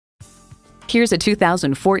Here's a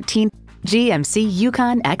 2014 GMC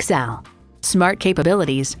Yukon XL. Smart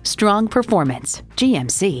capabilities, strong performance,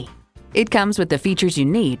 GMC. It comes with the features you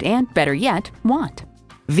need and, better yet, want.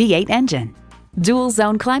 V8 engine, dual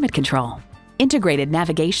zone climate control, integrated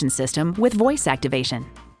navigation system with voice activation,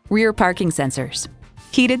 rear parking sensors,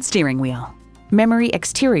 heated steering wheel, memory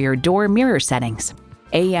exterior door mirror settings,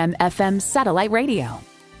 AM/FM satellite radio,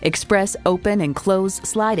 express open and close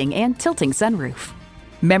sliding and tilting sunroof,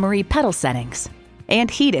 memory pedal settings,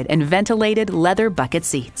 and heated and ventilated leather bucket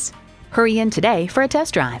seats. Hurry in today for a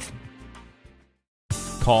test drive.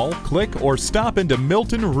 Call, click, or stop into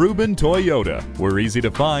Milton Ruben Toyota. We're easy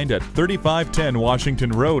to find at 3510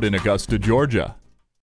 Washington Road in Augusta, Georgia.